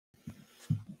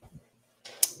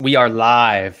We are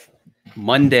live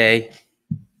Monday,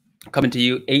 coming to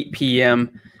you 8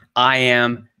 p.m. I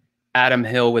am Adam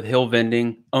Hill with Hill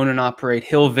Vending, own and operate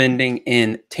Hill Vending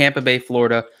in Tampa Bay,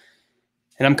 Florida.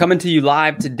 And I'm coming to you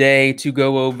live today to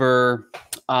go over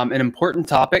an important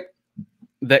topic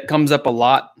that comes up a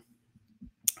lot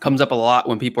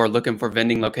when people are looking for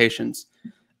vending locations.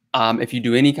 If you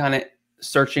do any kind of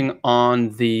searching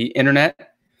on the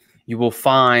internet, you will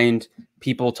find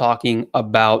people talking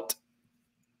about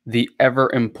the ever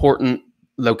important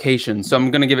location. So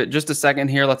I'm going to give it just a second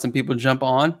here, let some people jump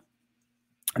on,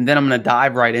 and then I'm going to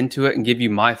dive right into it and give you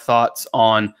my thoughts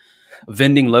on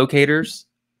vending locators,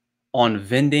 on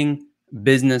vending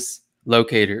business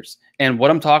locators. And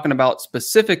what I'm talking about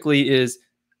specifically is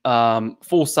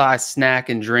full-size snack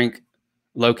and drink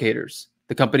locators.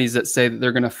 The companies that say that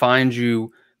they're going to find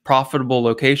you profitable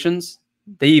locations.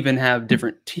 They even have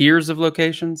different tiers of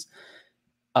locations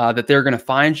that they're going to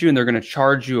find you, and they're going to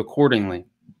charge you accordingly.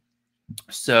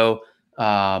 So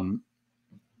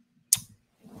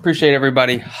appreciate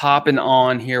everybody hopping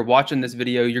on here, watching this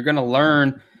video. You're going to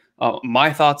learn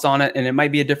my thoughts on it, and it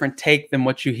might be a different take than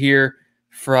what you hear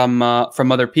from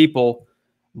other people,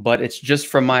 but it's just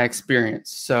from my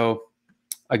experience. So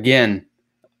again,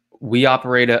 we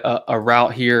operate a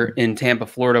route here in Tampa,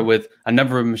 Florida with a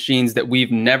number of machines that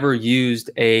we've never used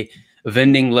a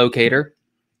vending locator.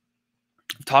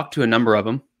 Talked to a number of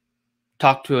them,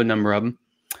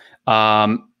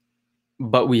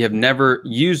 but we have never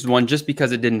used one just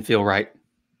because it didn't feel right.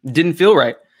 It didn't feel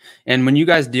right. And when you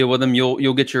guys deal with them,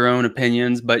 you'll get your own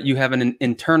opinions, but you have an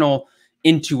internal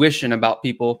intuition about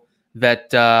people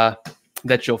that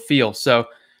you'll feel. So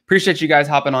appreciate you guys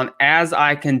hopping on. As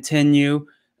I continue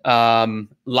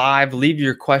live, leave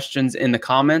your questions in the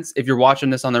comments. If you're watching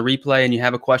this on the replay and you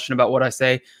have a question about what I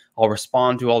say, I'll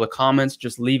respond to all the comments.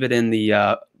 Just leave it in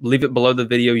the leave it below the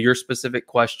video, your specific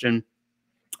question,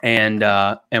 and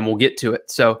we'll get to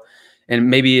it. So, and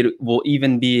maybe it will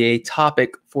even be a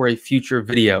topic for a future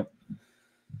video.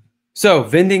 So,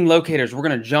 vending locators, we're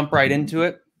going to jump right into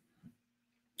it,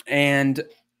 and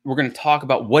we're going to talk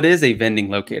about what is a vending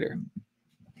locator.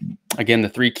 Again, the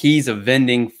 3 keys of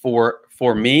vending for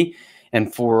me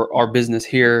and for our business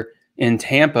here in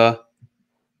Tampa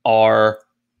are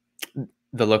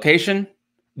the location,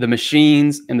 the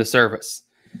machines, and the service.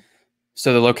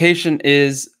 So the location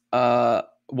is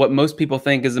what most people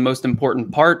think is the most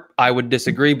important part. I would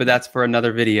disagree, but that's for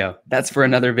another video. If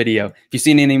you've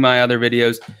seen any of my other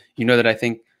videos, you know that I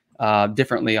think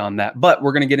differently on that. But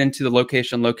we're going to get into the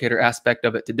location locator aspect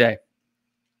of it today.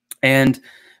 And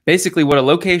basically what a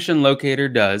location locator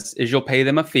does is you'll pay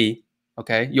them a fee,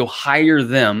 okay? You'll hire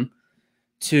them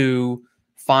to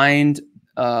find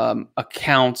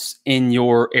accounts in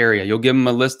your area. You'll give them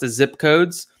a list of zip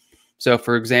codes. So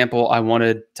for example, I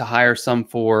wanted to hire some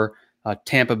for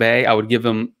Tampa Bay. I would give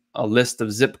them a list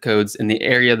of zip codes in the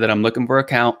area that I'm looking for an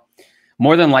account.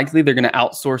 More than likely, they're going to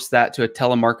outsource that to a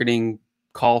telemarketing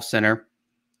call center,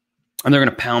 and they're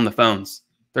going to pound the phones.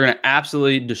 They're going to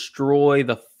absolutely destroy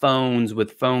the phones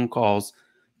with phone calls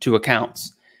to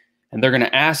accounts. And they're going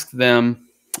to ask them,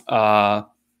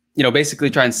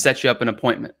 basically try and set you up an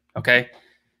appointment. Okay.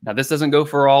 Now, this doesn't go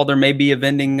for all. There may be a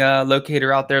vending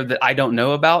locator out there that I don't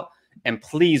know about. And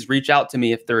please reach out to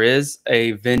me if there is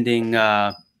a vending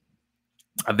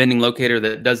locator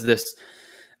that does this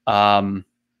in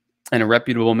a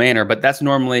reputable manner. But that's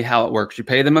normally how it works. You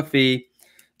pay them a fee.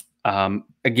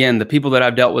 Again, the people that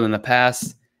I've dealt with in the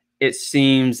past, it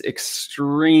seems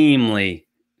extremely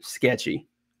sketchy.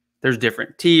 There's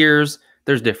different tiers.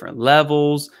 There's different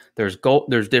levels. There's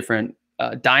different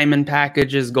diamond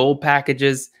packages, gold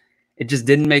packages. It just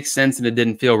didn't make sense, and it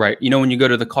didn't feel right. You know, when you go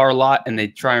to the car lot and they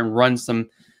try and run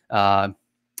some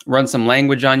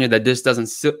language on you that just doesn't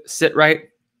sit right.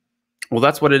 Well,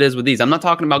 that's what it is with these. I'm not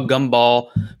talking about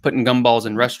putting gumballs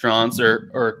in restaurants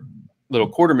or little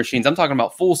quarter machines. I'm talking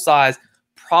about full size,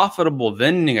 profitable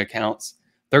vending accounts.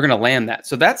 They're going to land that.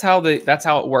 So that's how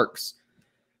it works.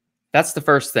 That's the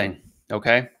first thing.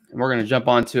 Okay. And we're going to jump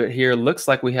onto it here. Looks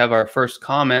like we have our first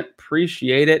comment.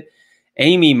 Appreciate it.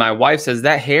 Amy, my wife, says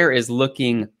that hair is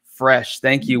looking fresh.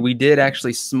 Thank you. We did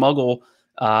actually smuggle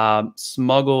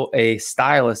a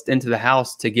stylist into the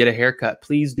house to get a haircut.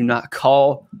 Please do not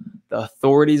call the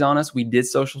authorities on us. We did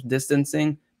social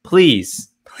distancing. Please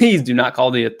do not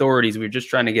call the authorities. We're just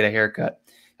trying to get a haircut.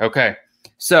 Okay.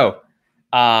 So,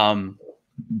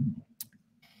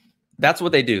 that's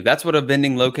what they do. That's what a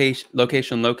vending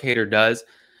location locator does.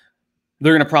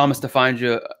 They're going to promise to find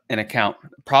you an account.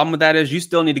 The problem with that is you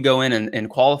still need to go in and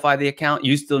qualify the account.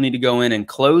 You still need to go in and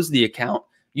close the account.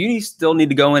 You still need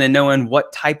to go in and know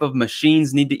what type of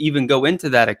machines need to even go into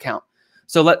that account.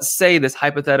 So let's say this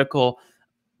hypothetical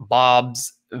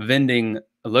Bob's vending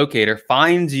locator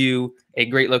finds you a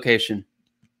great location.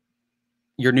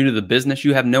 You're new to the business.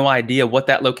 You have no idea what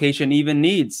that location even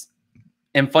needs.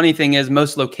 And funny thing is,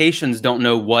 most locations don't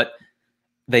know what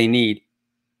they need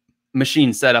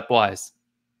machine setup wise.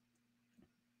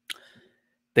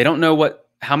 They don't know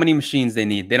how many machines they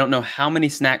need. They don't know how many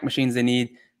snack machines they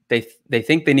need. They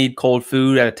think they need cold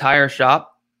food at a tire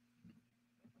shop.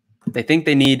 They think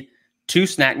they need 2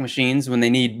 snack machines when they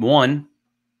need 1.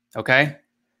 Okay.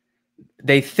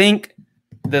 They think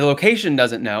the location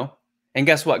doesn't know. And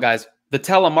guess what, guys? The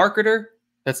telemarketer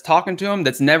that's talking to them,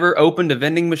 that's never opened a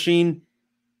vending machine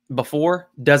before,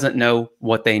 doesn't know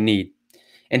what they need.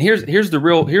 And here's the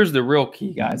real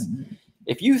key, guys.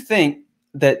 If you think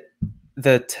that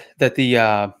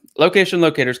the location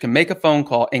locators can make a phone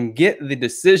call and get the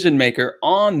decision maker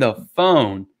on the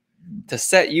phone to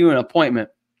set you an appointment,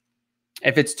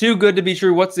 if it's too good to be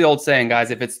true, what's the old saying, guys?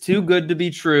 If it's too good to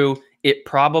be true, it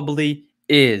probably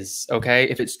is. Okay.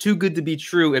 If it's too good to be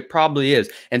true, it probably is.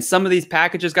 And some of these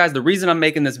packages, guys, the reason I'm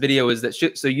making this video is that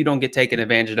so you don't get taken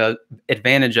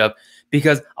advantage of,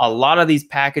 because a lot of these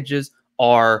packages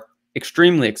are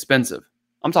extremely expensive.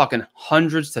 I'm talking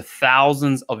hundreds to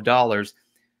thousands of dollars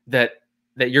that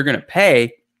you're going to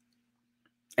pay,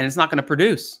 and it's not going to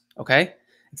produce. Okay.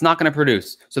 It's not going to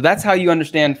produce. So that's how you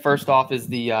understand, first off,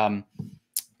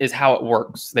 is how it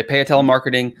works. They pay a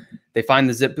telemarketing. They find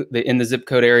in the zip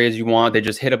code areas you want. They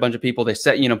just hit a bunch of people. They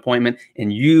set you an appointment.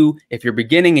 And if you're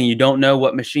beginning and you don't know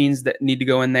what machines that need to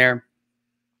go in there,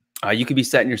 you could be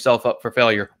setting yourself up for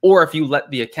failure. Or if you let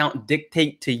the account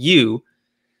dictate to you,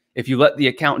 what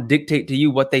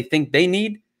they think they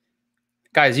need,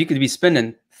 guys, you could be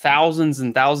spending thousands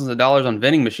and thousands of dollars on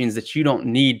vending machines that you don't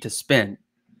need to spend.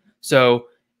 So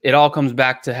it all comes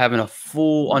back to having a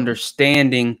full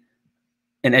understanding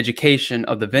and education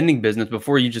of the vending business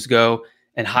before you just go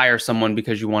and hire someone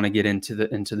because you want to get into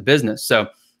the business. So,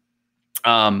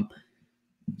 so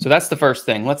that's the first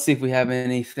thing. Let's see if we have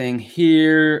anything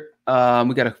here.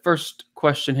 We got a first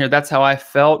question here. That's how I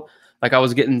felt, like I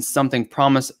was getting something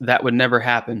promised that would never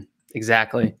happen.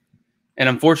 Exactly. And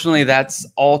unfortunately, that's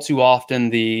all too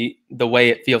often the way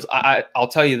it feels. I'll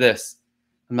tell you this.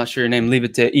 I'm not sure your name. Leave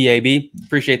it to EAB.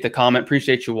 Appreciate the comment.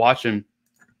 Appreciate you watching.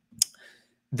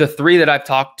 The 3 that I've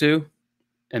talked to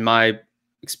in my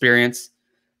experience,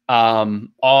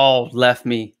 all left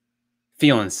me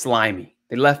feeling slimy.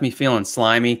 They left me feeling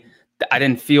slimy. I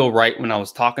didn't feel right when I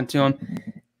was talking to them.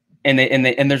 And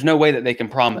there's no way that they can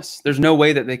promise. There's no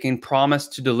way that they can promise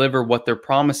to deliver what they're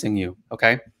promising you.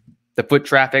 Okay. The foot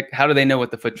traffic, how do they know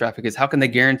what the foot traffic is? How can they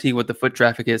guarantee what the foot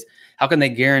traffic is? How can they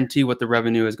guarantee what the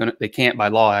revenue is they can't by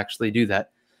law actually do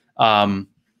that.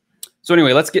 So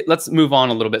anyway, let's move on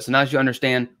a little bit. So now as you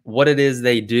understand what it is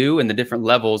they do and the different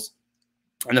levels,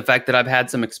 and the fact that I've had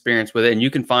some experience with it, and you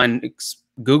can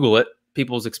Google it,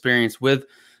 people's experience with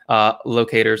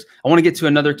locators. I want to get to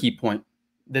another key point.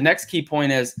 The next key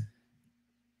point is,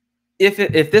 if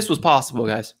this was possible,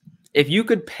 guys, if you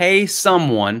could pay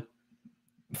someone,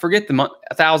 forget the $1,000,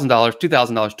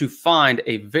 $2,000 to find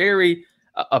a very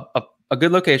a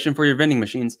good location for your vending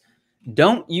machines,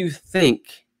 don't you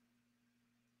think?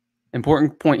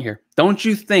 Important point here. Don't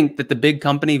you think that the big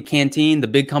company canteen, the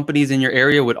big companies in your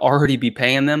area would already be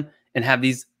paying them and have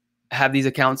these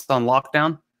accounts on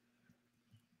lockdown?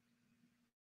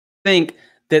 Think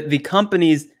that the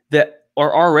companies that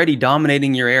are already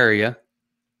dominating your area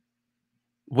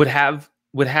would have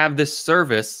this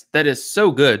service that is so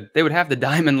good. They would have the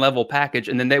diamond level package,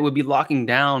 and then they would be locking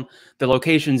down the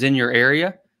locations in your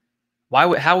area.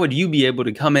 How would you be able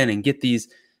to come in and get these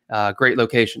great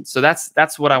locations? So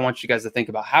that's what I want you guys to think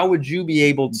about. How would you be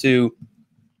able to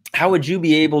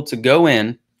go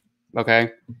in,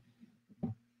 okay,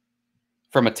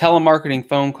 from a telemarketing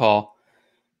phone call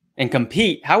and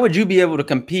compete? How would you be able to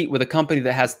compete with a company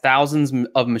that has thousands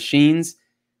of machines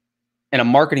and a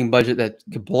marketing budget that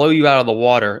could blow you out of the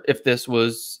water if this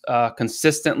was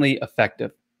consistently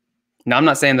effective? Now, I'm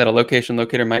not saying that a location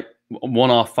locator might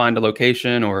one-off find a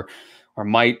location or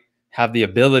might have the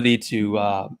ability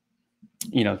to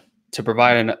to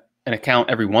provide an account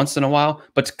every once in a while,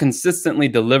 but to consistently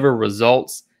deliver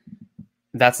results,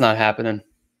 that's not happening.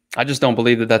 I just don't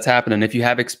believe that that's happening. If you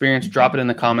have experience, drop it in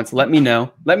the comments. Let me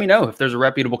know. Let me know if there's a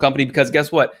reputable company, because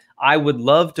guess what? I would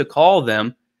love to call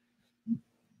them.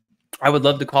 I would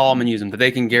love to call them and use them, that they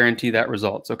can guarantee that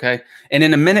results. Okay. And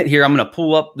in a minute here, I'm going to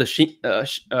pull up the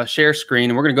share screen,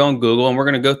 and we're going to go on Google, and we're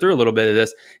going to go through a little bit of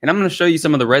this. And I'm going to show you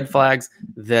some of the red flags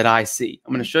that I see.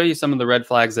 I'm going to show you some of the red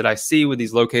flags that I see with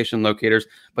these location locators.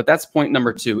 But that's point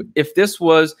number 2. If this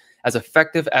was as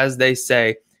effective as they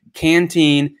say,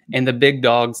 Canteen and the big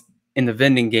dogs in the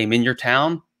vending game in your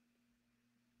town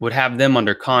would have them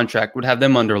under contract, would have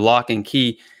them under lock and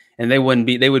key, and they would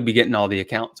be getting all the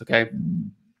accounts. Okay.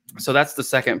 So that's the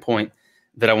second point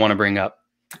that I want to bring up.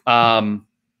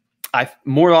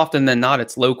 More often than not,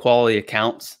 it's low quality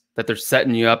accounts that they're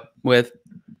setting you up with,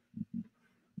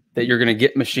 that you're going to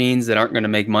get machines that aren't going to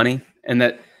make money. And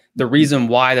that the reason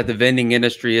why that the vending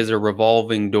industry is a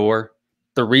revolving door,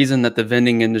 the reason that the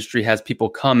vending industry has people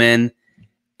come in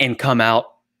and come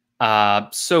out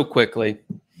so quickly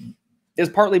is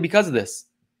partly because of this.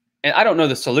 And I don't know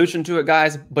the solution to it,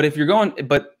 guys,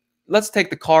 but let's take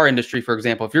the car industry, for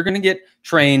example. If you're going to get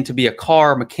trained to be a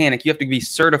car mechanic, you have to be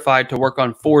certified to work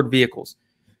on Ford vehicles.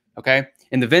 Okay.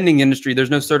 In the vending industry, there's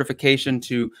no certification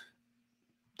to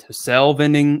sell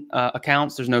vending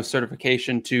accounts. There's no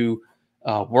certification to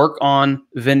work on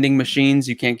vending machines.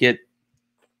 You can't get,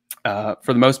 for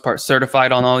the most part,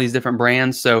 certified on all these different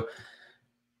brands. So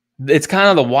it's kind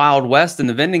of the Wild West in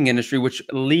the vending industry, which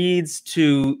leads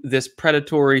to this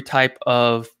predatory type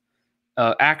of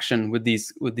action with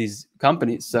these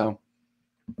companies. So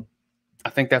I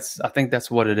think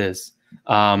that's what it is.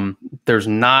 There's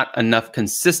not enough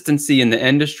consistency in the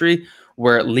industry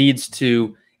where it leads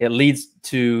to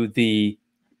the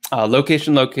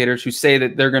location locators who say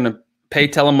that they're going to pay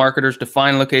telemarketers to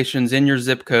find locations in your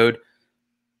zip code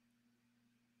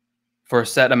for a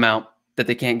set amount that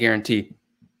they can't guarantee.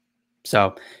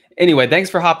 So anyway, thanks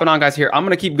for hopping on, guys. Here, I'm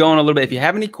going to keep going a little bit. If you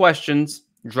have any questions,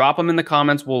 drop them in the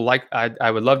comments.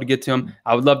 I would love to get to them.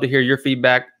 I would love to hear your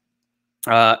feedback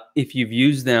if you've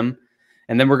used them.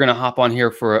 And then we're going to hop on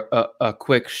here for a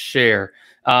quick share.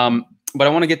 But I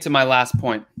want to get to my last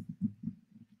point.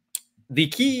 The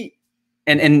key,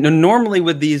 and normally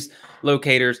with these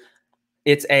locators,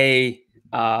 it's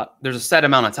there's a set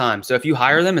amount of time. So if you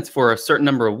hire them, it's for a certain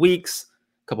number of weeks,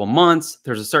 a couple months.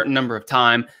 There's a certain number of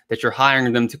time that you're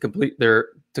hiring them to complete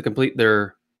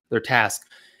their task.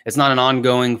 It's not an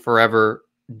ongoing forever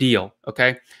deal.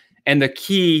 Okay. And the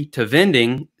key to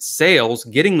vending, sales,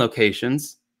 getting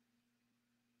locations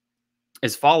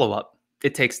is follow-up.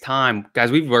 It takes time.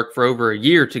 Guys, we've worked for over a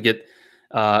year to get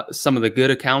some of the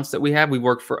good accounts that we have. We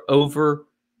worked for over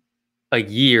a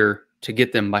year to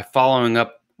get them by following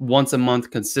up once a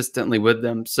month consistently with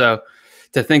them. So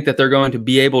to think that they're going to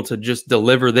be able to just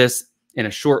deliver this in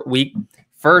a short week,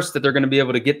 first, that they're going to be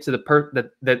able to get to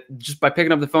the that just by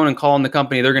picking up the phone and calling the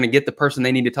company, they're going to get the person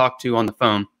they need to talk to on the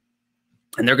phone.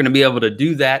 And they're going to be able to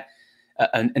do that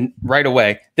and right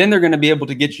away. Then they're going to be able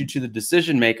to get you to the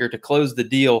decision maker to close the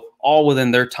deal all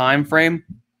within their time frame.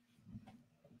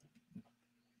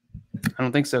 I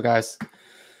don't think so, guys.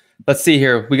 Let's see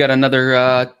here. We got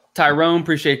another Tyrone.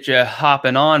 Appreciate you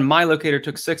hopping on. My locator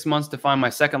took 6 months to find my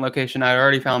second location. I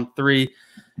already found 3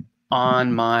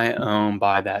 on my own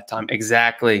by that time.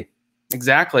 Exactly.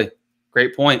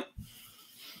 Great point.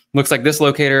 Looks like this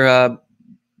locator,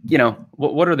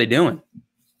 what are they doing?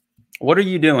 What are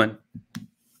you doing?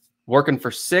 Working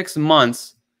for 6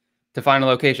 months to find a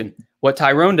location. What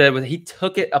Tyrone did was he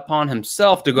took it upon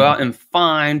himself to go out and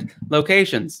find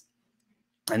locations.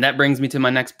 And that brings me to my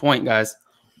next point, guys.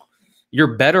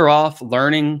 You're better off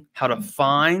learning how to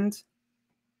find,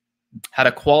 how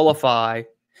to qualify,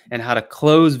 and how to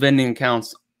close vending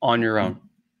accounts on your own.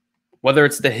 Whether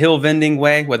it's the Hill Vending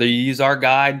way, whether you use our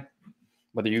guide,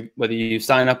 whether you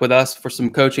sign up with us for some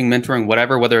coaching, mentoring,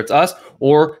 whatever, whether it's us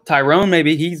or Tyrone,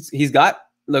 maybe he's got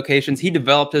locations. He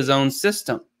developed his own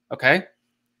system. Okay.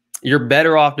 You're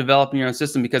better off developing your own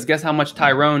system, because guess how much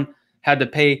Tyrone had to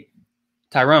pay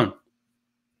Tyrone?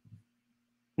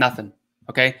 Nothing.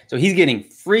 Okay. So he's getting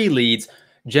free leads,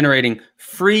 generating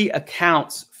free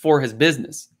accounts for his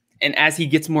business. And as he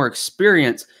gets more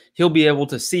experience, he'll be able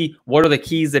to see what are the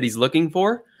keys that he's looking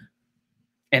for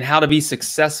and how to be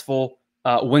successful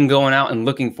when going out and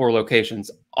looking for locations.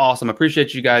 Awesome.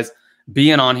 Appreciate you guys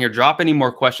being on here. Drop any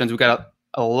more questions. We got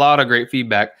a lot of great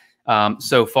feedback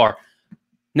so far.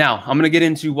 Now, I'm going to get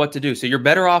into what to do. So you're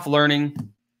better off learning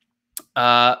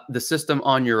the system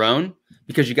on your own,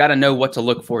 because you got to know what to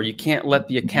look for. You can't let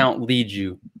the account lead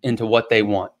you into what they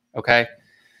want. Okay.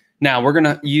 Now we're going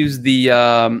to use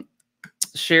the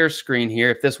share screen here.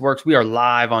 If this works, we are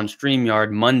live on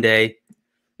StreamYard Monday.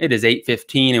 It is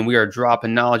 8:15 and we are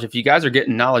dropping knowledge. If you guys are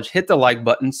getting knowledge, hit the like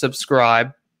button,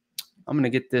 subscribe. I'm going to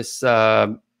get this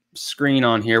screen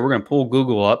on here. We're going to pull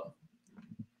Google up.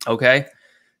 Okay.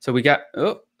 So we got,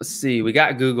 let's see. We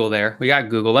got Google there. We got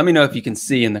Google. Let me know if you can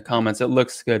see in the comments. It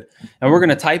looks good. And we're going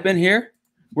to type in here.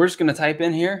 We're just going to type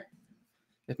in here.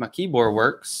 If my keyboard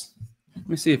works, let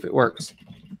me see if it works.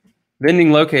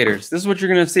 Vending locators. This is what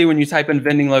you're going to see when you type in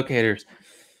vending locators.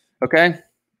 Okay.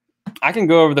 I can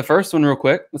go over the first one real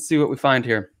quick. Let's see what we find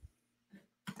here.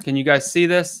 Can you guys see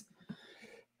this?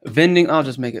 Vending, I'll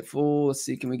just make it full. Let's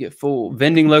see, can we get full?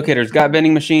 Vending locators, got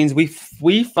vending machines.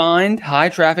 We find high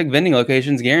traffic vending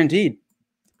locations guaranteed.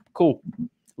 Cool.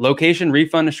 Location,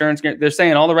 refund, assurance. They're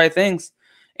saying all the right things.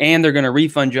 And they're going to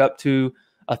refund you up to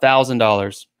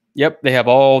 $1,000. Yep, they have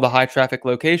all the high traffic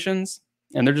locations.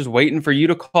 And they're just waiting for you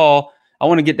to call. I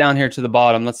want to get down here to the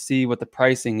bottom. Let's see what the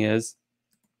pricing is.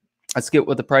 Let's get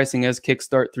what the pricing is.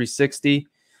 Kickstart 360.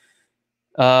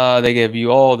 They give you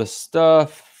all the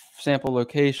stuff. Sample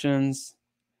locations,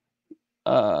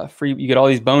 free. You get all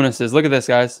these bonuses. Look at this,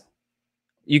 guys.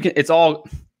 You can. It's all,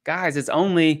 guys. It's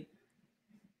only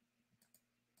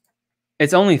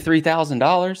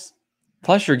 $3,000.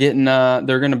 Plus, you're getting.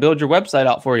 They're going to build your website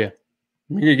out for you.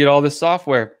 You're going to get all this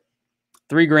software.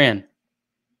 $3 grand.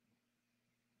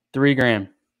 $3 grand.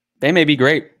 They may be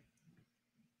great.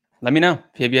 Let me know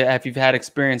if you've had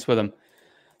experience with them.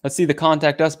 Let's see the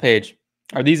contact us page.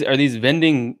 Are these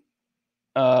vending?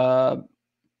 Do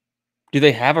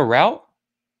they have a route?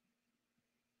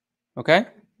 Okay.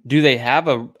 Do they have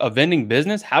a vending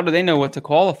business? How do they know what to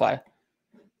qualify?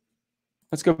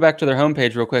 Let's go back to their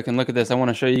homepage real quick and look at this. I want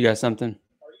to show you guys something.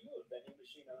 Are you a vending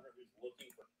machine owner who's looking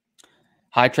for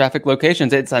high traffic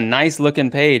locations? It's a nice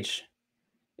looking page.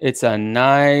 It's a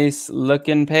nice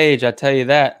looking page. I tell you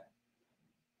that.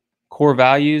 Core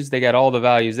values. They got all the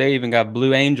values. They even got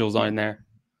blue angels on there.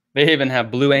 They even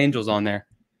have blue angels on there.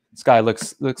 This guy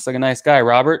looks like a nice guy,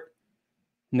 Robert.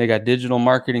 And they got digital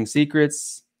marketing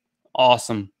secrets.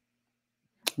 Awesome.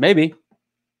 Maybe.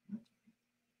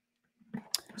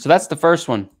 So that's the first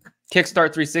one.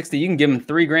 Kickstart 360. You can give them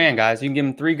 $3 grand, guys. You can give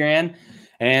them $3 grand,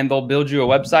 and they'll build you a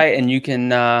website, and you can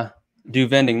do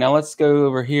vending. Now let's go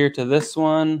over here to this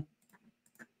one.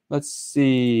 Let's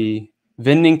see.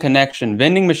 Vending connection.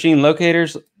 Vending machine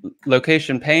locators.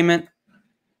 Location payment.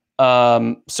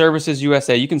 Services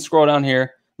USA. You can scroll down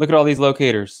here. Look at all these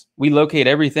locators. We locate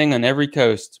everything on every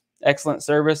coast. Excellent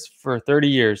service for 30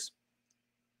 years.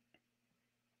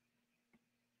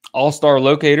 All-Star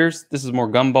Locators. This is more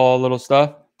gumball little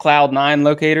stuff. Cloud9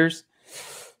 Locators.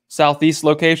 Southeast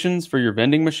locations for your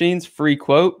vending machines. Free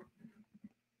quote.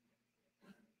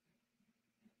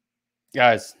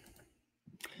 Guys,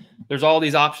 there's all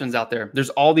these options out there. There's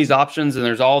all these options, and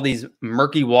there's all these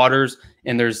murky waters,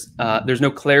 and there's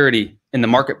no clarity in the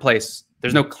marketplace.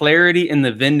 There's no clarity in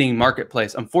the vending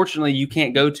marketplace. Unfortunately, you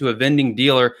can't go to a vending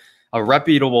dealer, a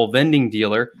reputable vending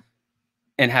dealer,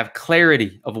 and have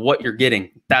clarity of what you're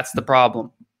getting. That's the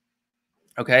problem.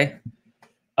 Okay.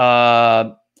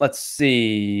 Let's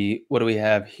see. What do we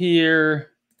have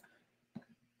here?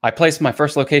 I placed my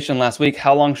first location last week.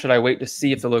 How long should I wait to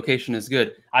see if the location is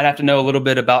good? I'd have to know a little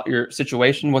bit about your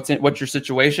situation. What's your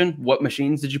situation? What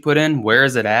machines did you put in? Where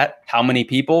is it at? How many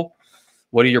people?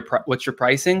 What's your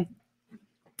pricing?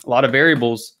 A lot of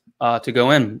variables to go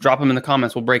in. Drop them in the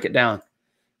comments. We'll break it down.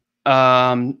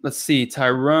 Let's see.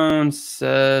 Tyrone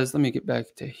says, let me get back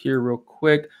to here real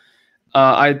quick.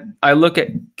 I look at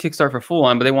Kickstart for full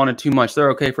line, but they wanted too much. They're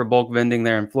okay for bulk vending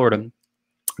there in Florida.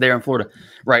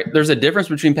 Right. There's a difference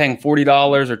between paying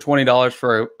 $40 or $20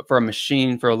 for a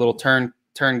machine, for a little turn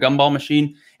gumball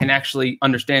machine, and actually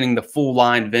understanding the full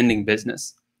line vending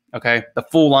business. Okay. The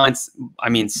full lines, I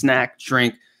mean, snack,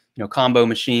 drink, combo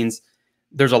machines.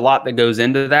 There's a lot that goes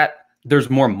into that. There's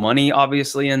more money,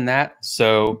 obviously, in that.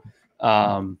 So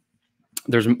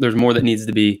there's more that needs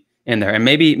to be in there. And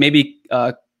maybe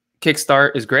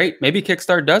Kickstart is great. Maybe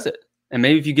Kickstart does it. And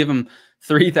maybe if you give them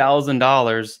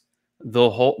 $3,000,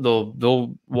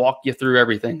 they'll walk you through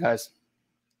everything, guys.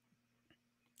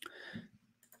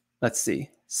 Let's see.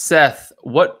 Seth,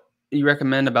 what do you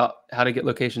recommend about how to get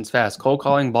locations fast? Cold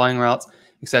calling, buying routes,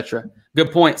 etc.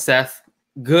 Good point, Seth.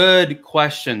 Good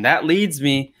question. That leads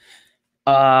me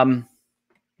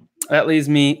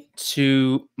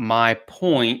to my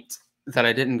point that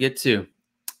I didn't get to.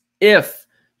 If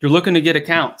you're looking to get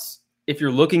accounts,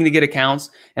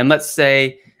 and let's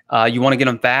say you want to get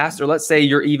them fast, or let's say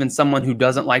you're even someone who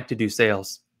doesn't like to do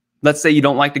sales. Let's say you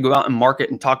don't like to go out and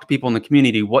market and talk to people in the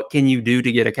community. What can you do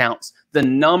to get accounts? The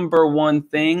number one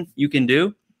thing you can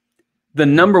do,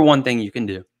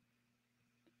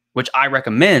 which I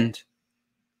recommend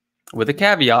with a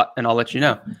caveat, and I'll let you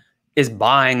know, is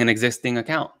buying an existing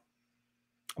account.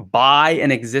 Buy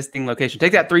an existing location.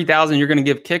 Take that $3,000 you're going to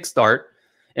give Kickstart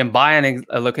and buy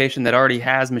a location that already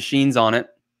has machines on it,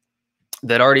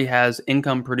 that already has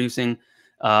income producing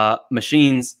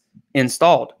machines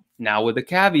installed. Now with a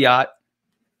caveat,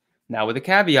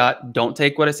 don't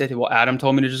take what I said. Well, Adam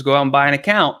told me to just go out and buy an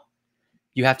account.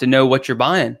 You have to know what you're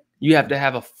buying. You have to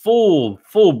have a full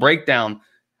breakdown.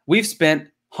 We've spent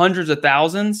hundreds of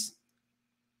thousands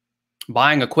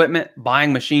buying equipment,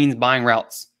 buying machines, buying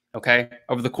routes. Okay.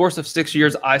 Over the course of 6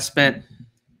 years, I spent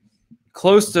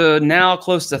close to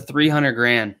 300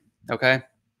 grand. Okay.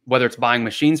 Whether it's buying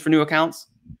machines for new accounts,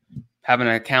 having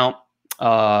an account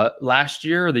last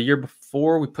year or the year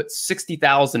before, we put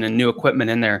 60,000 in new equipment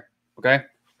in there. Okay.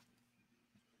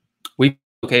 We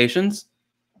locations.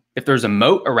 If there's a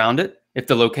moat around it, if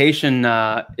the location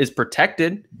is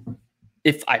protected,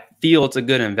 if I feel it's a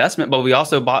good investment, but we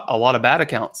also bought a lot of bad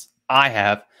accounts. I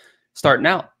have starting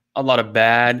out a lot of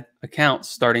bad accounts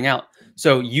starting out.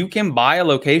 So you can buy a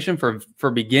location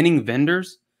for beginning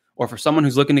vendors or for someone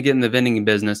who's looking to get in the vending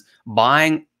business.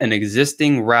 Buying an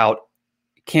existing route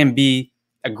can be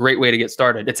a great way to get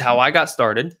started. It's how I got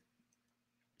started.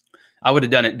 I would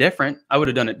have done it different. I would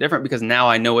have done it different because now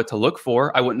I know what to look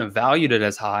for. I wouldn't have valued it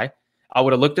as high. I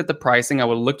would have looked at the pricing. I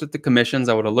would have looked at the commissions.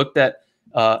 I would have looked at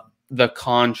the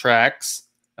contracts.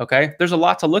 Okay. There's a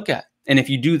lot to look at. And if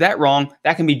you do that wrong,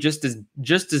 that can be just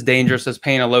as dangerous as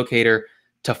paying a locator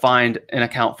to find an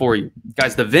account for you.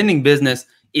 Guys, the vending business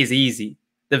is easy.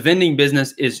 The vending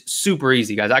business is super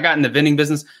easy, guys. I got in the vending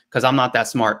business because I'm not that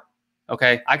smart.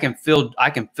 Okay. I can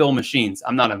fill machines.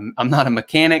 I'm not a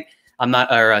mechanic. I'm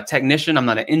not a technician. I'm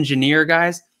not an engineer,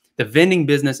 guys. The vending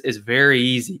business is very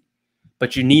easy,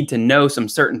 but you need to know some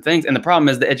certain things. And the problem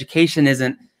is the education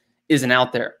isn't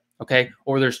out there. Okay.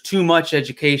 Or there's too much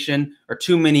education or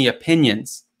too many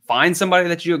opinions. Find somebody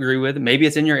that you agree with. Maybe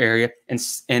it's in your area and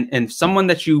someone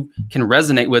that you can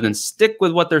resonate with and stick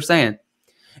with what they're saying.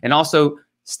 And also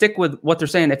stick with what they're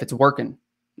saying if it's working.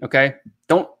 Okay.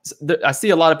 I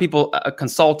see a lot of people,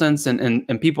 consultants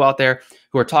and people out there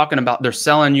who are talking about they're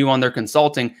selling you on their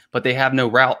consulting, but they have no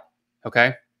route.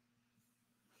 Okay.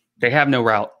 They have no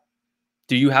route.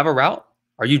 Do you have a route?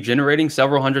 Are you generating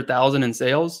several $100,000 in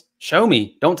sales? Show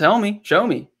me. Don't tell me. Show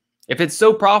me. If it's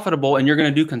so profitable and you're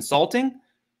going to do consulting,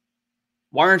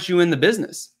 why aren't you in the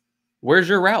business? Where's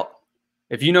your route?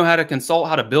 If you know how to consult,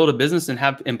 how to build a business and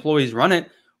have employees run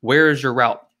it, where is your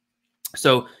route?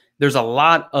 So there's a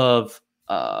lot of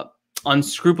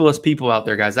unscrupulous people out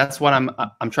there, guys. That's what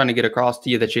I'm trying to get across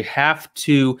to you, that you have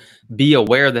to be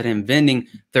aware that in vending,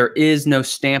 there is no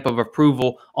stamp of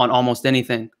approval on almost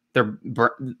anything.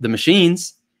 The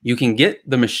machines, you can get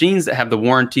the machines that have the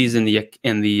warranties and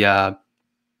the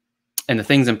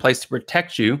things in place to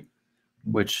protect you,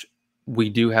 which we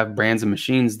do have brands of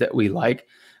machines that we like.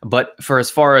 But for as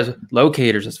far as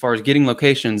locators, as far as getting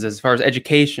locations, as far as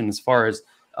education, as far as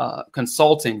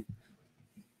consulting,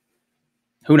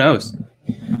 who knows,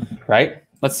 right?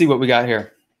 Let's see what we got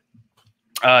here.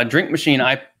 Drink machine.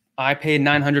 I paid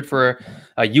 $900 for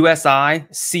a USI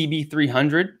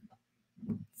CB300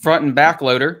 front and back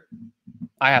loader.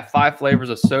 I have 5 flavors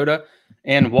of soda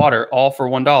and water, all for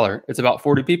 $1. It's about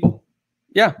 40 people.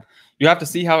 Yeah, you have to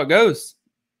see how it goes.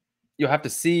 You'll have to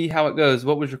see how it goes.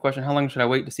 What was your question? How long should I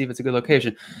wait to see if it's a good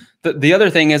location? The other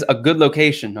thing is a good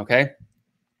location, okay?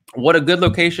 What a good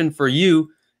location for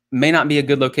you may not be a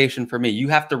good location for me. You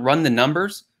have to run the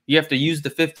numbers. You have to use the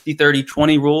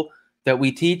 50-30-20 rule that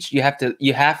we teach. You have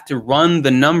to run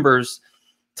the numbers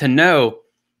to know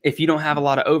if you don't have a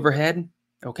lot of overhead,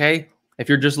 okay? If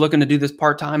you're just looking to do this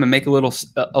part-time and make a little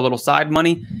side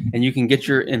money and you can get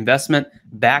your investment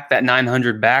back, that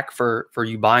 $900 back for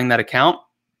you buying that account,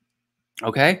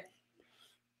 okay?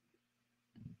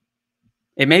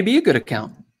 It may be a good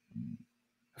account.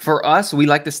 For us, we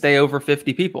like to stay over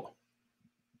 50 people.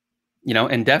 You know,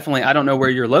 and definitely, I don't know where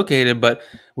you're located, but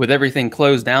with everything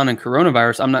closed down and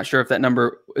coronavirus, I'm not sure if that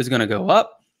number is going to go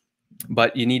up,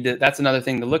 but you need to, that's another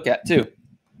thing to look at too.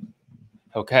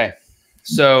 Okay.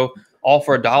 So all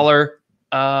for $1.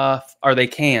 Are they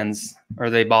cans? Or are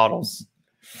they bottles?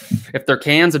 If they're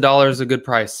cans, $1 is a good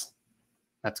price.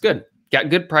 That's good. Got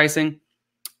good pricing.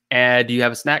 And do you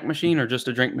have a snack machine or just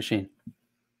a drink machine?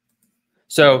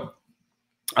 So,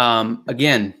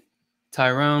 again,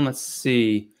 Tyrone, let's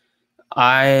see.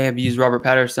 I have used Robert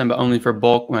Patterson, but only for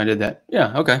bulk when I did that.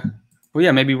 Yeah, okay. Well,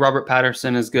 yeah, maybe Robert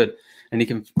Patterson is good, and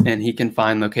he can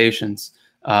find locations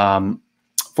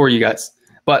for you guys.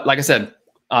 But like I said,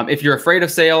 if you're afraid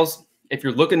of sales, if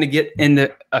you're looking to get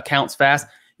into accounts fast,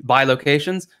 buy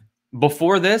locations.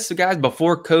 Before this, guys,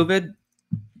 before COVID,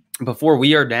 before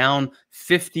we are down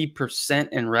 50%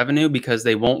 in revenue because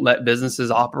they won't let businesses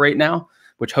operate now,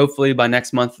 which hopefully by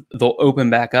next month they'll open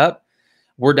back up.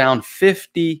 We're down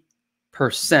 50%,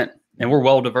 and we're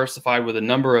well diversified with a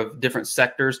number of different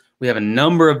sectors. We have a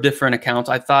number of different accounts.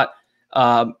 I thought,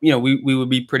 we would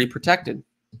be pretty protected,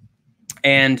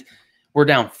 and we're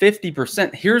down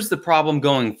 50%. Here's the problem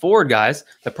going forward, guys.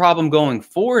 The problem going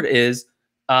forward is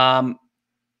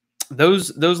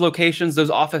those locations, those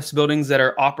office buildings that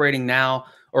are operating now,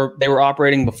 or they were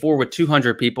operating before with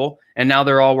 200 people, and now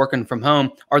they're all working from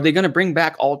home, are they going to bring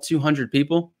back all 200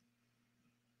 people?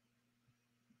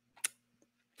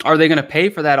 Are they going to pay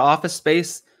for that office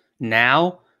space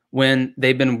now when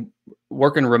they've been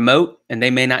working remote and they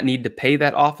may not need to pay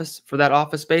that office for that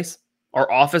office space? Are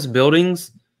office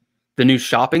buildings the new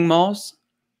shopping malls?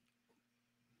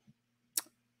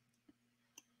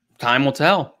 Time will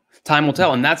tell. Time will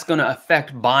tell. And that's going to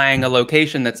affect buying a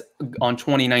location that's on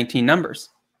 2019 numbers.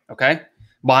 Okay?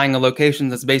 Buying a location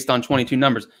that's based on 22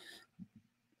 numbers.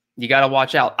 You got to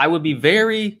watch out. I would be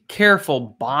very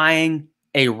careful buying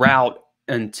a route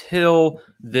until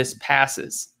this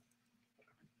passes.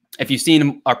 If you've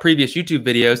seen our previous YouTube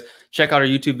videos, check out our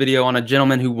YouTube video on a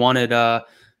gentleman who wanted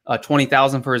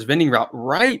 $20,000 for his vending route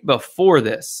right before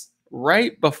this.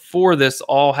 Right before this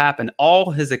all happened,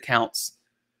 all his accounts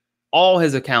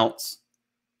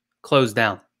closed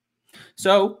down.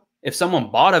 So if someone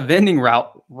bought a vending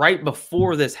route right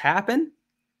before this happened,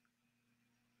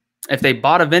 if they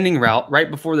bought a vending route right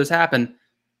before this happened,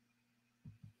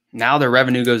 now their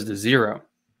revenue goes to zero.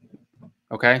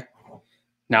 Okay.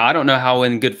 Now, I don't know how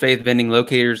in good faith vending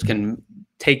locators can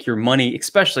take your money,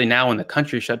 especially now when the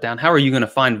country shut down. How are you going to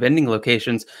find vending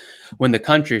locations when the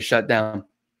country is shut down?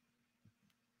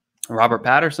 Robert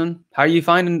Patterson, how are you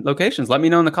finding locations? Let me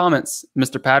know in the comments,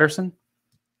 Mr. Patterson.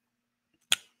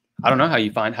 I don't know how do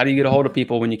you get a hold of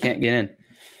people when you can't get in?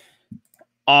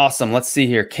 Awesome. Let's see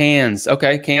here. Cans.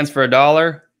 Okay. Cans for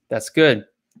 $1. That's good.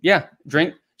 Yeah.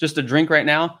 Just a drink right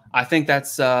now. I think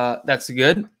that's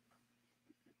good.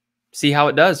 See how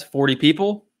it does. 40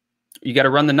 people. You got to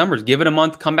run the numbers. Give it a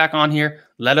month. Come back on here.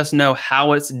 Let us know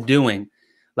how it's doing.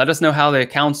 Let us know how the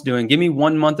account's doing. Give me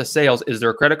 1 month of sales. Is there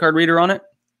a credit card reader on it?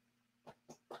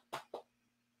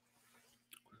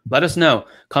 Let us know.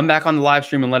 Come back on the live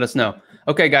stream and let us know.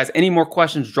 Okay, guys, any more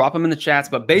questions, drop them in the chats.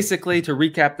 But basically, to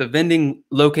recap the vending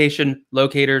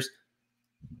locators,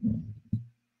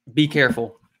 be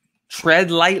careful.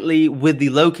 Tread lightly with the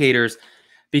locators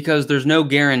because there's no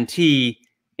guarantee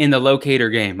in the locator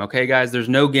game. Okay, guys, there's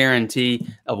no guarantee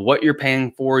of what you're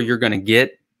paying for you're going to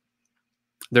get.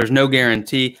 There's no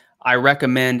guarantee. I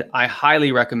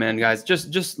highly recommend, guys,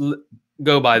 just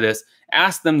go by this.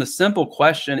 Ask them the simple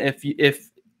question.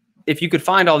 If you could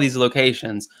find all these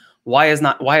locations, why is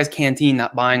Canteen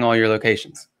not buying all your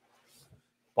locations?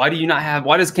 Why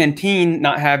does Canteen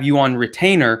not have you on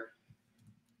retainer?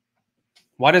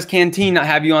 Why does Canteen not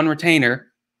have you on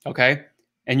retainer? Okay.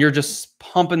 And you're just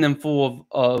pumping them full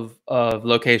of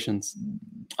locations.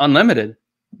 Unlimited.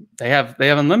 They have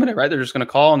unlimited, right? They're just going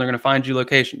to call and they're going to find you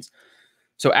locations.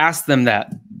 So ask them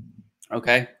that.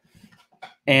 Okay.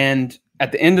 And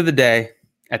at the end of the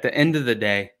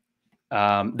day,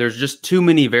 there's just too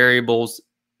many variables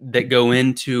that go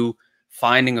into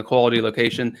finding a quality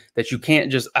location that you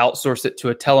can't just outsource it to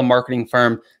a telemarketing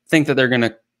firm, think that they're going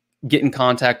to get in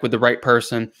contact with the right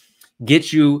person,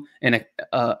 get you an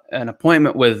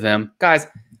appointment with them. Guys,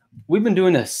 we've been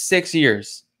doing this 6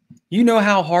 years. You know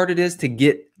how hard it is to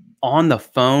get on the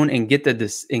phone and get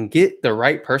the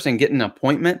right person, get an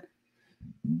appointment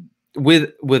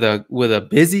with a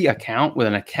busy account, with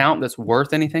an account that's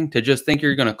worth anything, to just think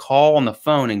you're going to call on the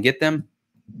phone and get them.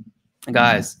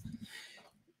 Guys,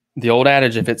 the old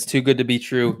adage, if it's too good to be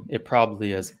true, it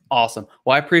probably is. Awesome.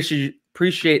 Well, I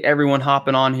appreciate everyone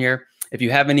hopping on here. If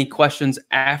you have any questions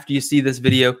after you see this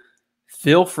video,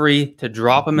 feel free to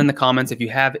drop them in the comments. If you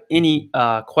have any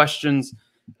questions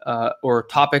or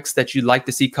topics that you'd like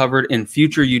to see covered in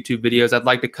future YouTube videos, I'd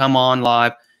like to come on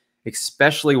live,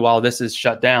 especially while this is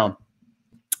shut down.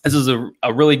 This is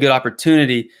a really good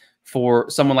opportunity for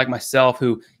someone like myself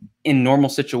who in normal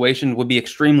situation would be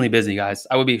extremely busy, guys.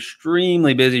 I would be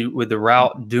extremely busy with the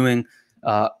route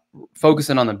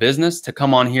focusing on the business, to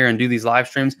come on here and do these live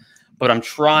streams. But I'm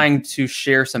trying to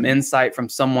share some insight from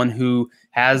someone who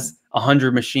has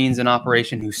 100 machines in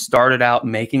operation, who started out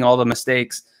making all the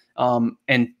mistakes,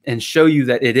 and show you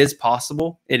that it is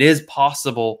possible. It is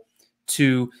possible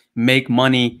to make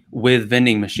money with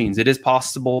vending machines. It is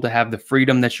possible to have the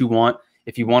freedom that you want.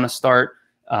 If you want to start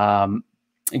and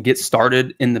get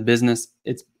started in the business,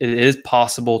 it is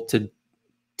possible to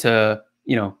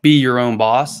be your own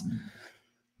boss.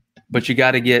 But you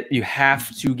have to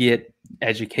get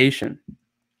education.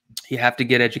 You have to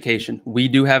get education. We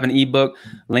do have an ebook.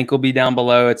 Link will be down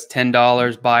below. It's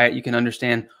 $10. Buy it. You can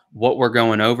understand what we're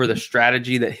going over, the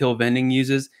strategy that Hill Vending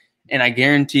uses. And I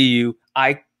guarantee you,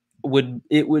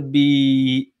 it would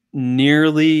be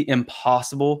nearly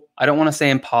impossible. I don't want to say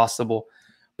impossible,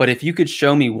 but if you could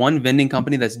show me one vending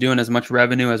company that's doing as much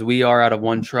revenue as we are out of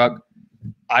one truck,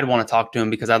 I'd want to talk to them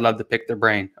because I'd love to pick their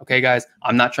brain. Okay, guys,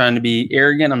 I'm not trying to be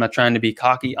arrogant. I'm not trying to be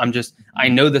cocky. I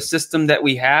know the system that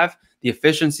we have, the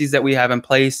efficiencies that we have in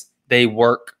place, they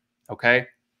work. Okay.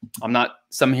 I'm not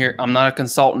a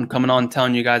consultant coming on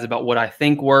telling you guys about what I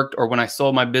think worked or when I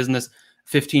sold my business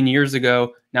 15 years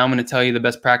ago. Now I'm going to tell you the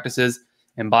best practices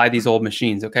and buy these old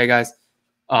machines. Okay, guys.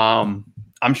 I'm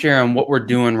sharing what we're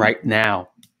doing right now.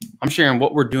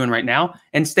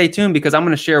 And stay tuned because I'm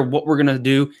going to share what we're going to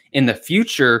do in the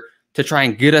future to try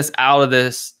and get us out of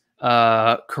this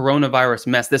coronavirus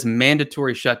mess, this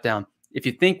mandatory shutdown. If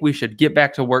you think we should get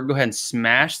back to work, go ahead and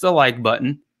smash the like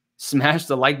button. Smash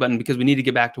the like button because we need to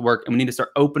get back to work and we need to start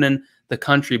opening the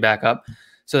country back up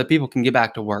so that people can get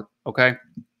back to work. Okay.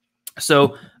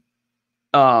 So,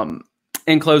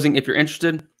 in closing, if you're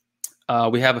interested,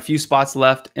 we have a few spots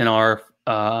left in our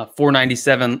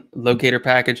 $497 locator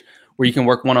package where you can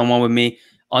work one-on-one with me,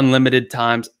 unlimited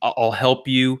times. I'll help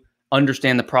you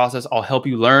understand the process. I'll help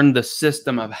you learn the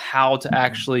system of how to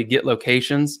actually get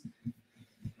locations.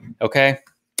 Okay.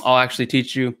 I'll actually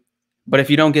teach you. But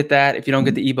if you don't get that, if you don't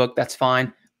get the ebook, that's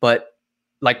fine. But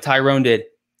like Tyrone did,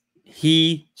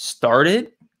 he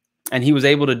started and he was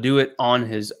able to do it on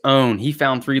his own. He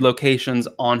found 3 locations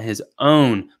on his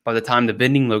own by the time the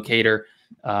vending locator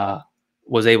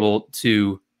was able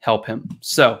to help him.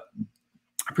 So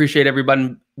appreciate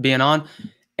everybody being on.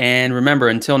 And remember,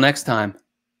 until next time,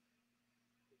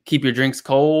 keep your drinks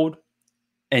cold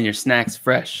and your snacks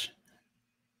fresh.